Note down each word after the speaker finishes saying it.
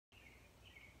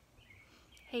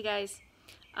Hey guys,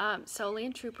 Solee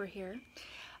and Trooper here.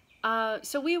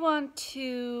 So we want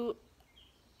to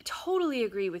totally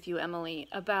agree with you, Emily,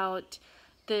 about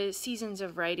the seasons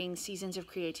of writing, seasons of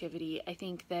creativity. I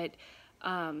think that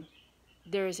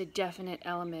there is a definite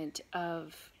element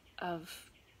of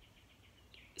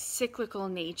cyclical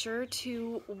nature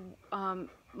to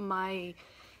my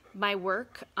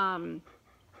work.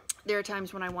 There are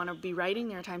times when I want to be writing,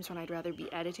 there are times when I'd rather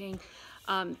be editing.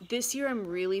 This year I'm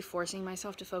really forcing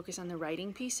myself to focus on the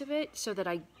writing piece of it so that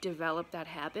I develop that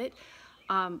habit.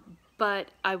 But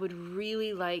I would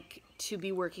really like to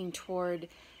be working toward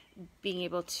being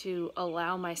able to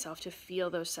allow myself to feel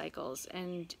those cycles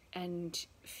and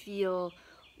feel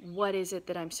what is it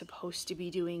that I'm supposed to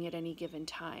be doing at any given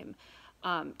time,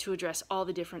 to address all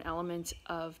the different elements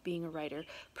of being a writer,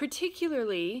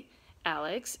 particularly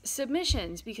Alex,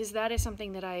 submissions, because that is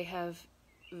something that I have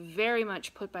very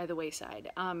much put by the wayside.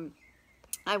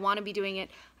 I want to be doing it.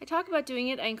 I talk about doing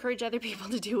it. I encourage other people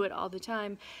to do it all the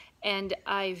time, and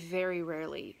I very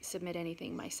rarely submit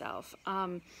anything myself.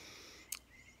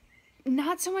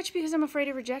 Not so much because I'm afraid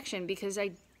of rejection, because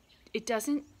it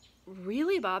doesn't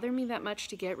really bother me that much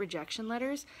to get rejection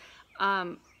letters.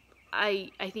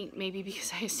 I think maybe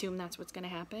because I assume that's what's going to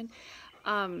happen.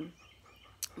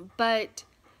 But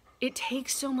it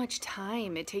takes so much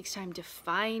time. It takes time to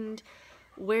find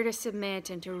where to submit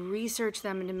and to research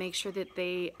them and to make sure that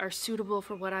they are suitable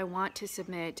for what I want to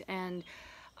submit. And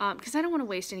because I don't want to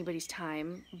waste anybody's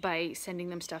time by sending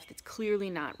them stuff that's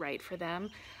clearly not right for them.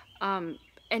 And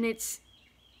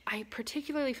I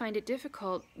particularly find it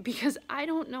difficult because I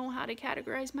don't know how to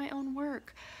categorize my own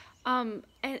work. And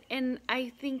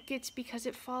I think it's because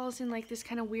it falls in like this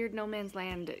kind of weird no man's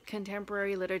land,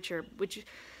 contemporary literature, which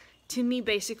to me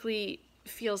basically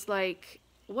feels like,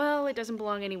 well, it doesn't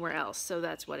belong anywhere else, so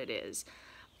that's what it is.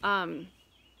 And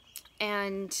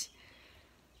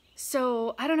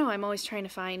so, I don't know, I'm always trying to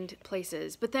find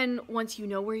places. But then once you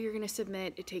know where you're going to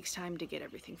submit, it takes time to get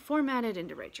everything formatted and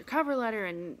to write your cover letter,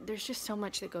 and there's just so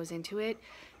much that goes into it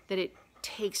that it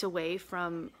takes away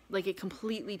from, like, it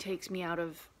completely takes me out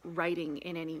of writing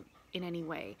in any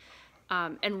way.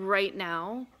 And right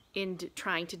now, in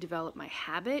trying to develop my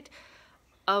habit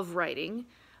of writing,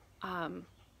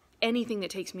 anything that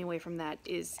takes me away from that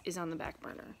is on the back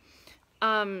burner.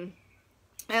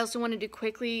 I also wanted to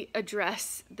quickly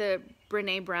address the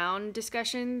Brene Brown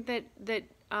discussion that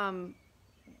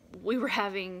we were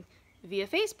having via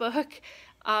Facebook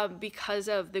because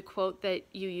of the quote that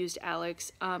you used,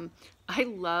 Alex. I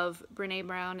love Brene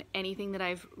Brown. Anything that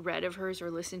I've read of hers or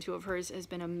listened to of hers has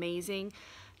been amazing,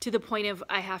 to the point of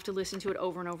I have to listen to it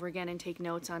over and over again and take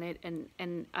notes on it,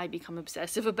 and I become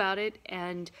obsessive about it.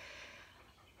 And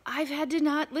I've had to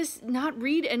not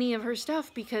read any of her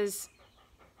stuff because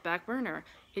back burner.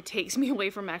 It takes me away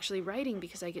from actually writing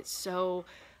because I get so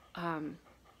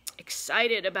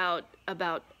excited about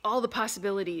all the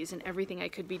possibilities and everything I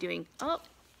could be doing. Oh,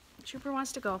 Trooper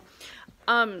wants to go.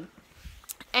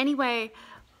 Anyway,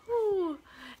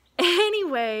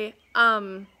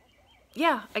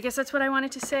 yeah, I guess that's what I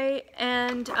wanted to say.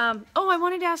 And oh, I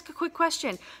wanted to ask a quick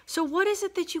question. So what is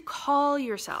it that you call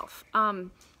yourself?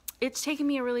 It's taken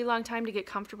me a really long time to get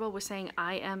comfortable with saying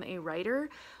I am a writer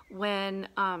when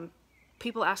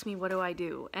people ask me what do I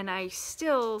do, and I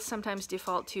still sometimes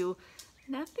default to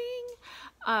nothing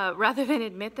rather than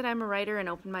admit that I'm a writer and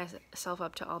open myself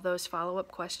up to all those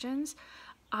follow-up questions.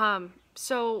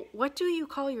 So what do you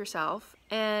call yourself,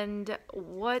 and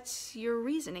what's your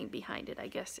reasoning behind it, I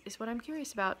guess, is what I'm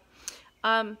curious about.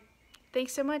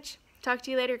 Thanks so much. Talk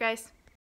to you later, guys.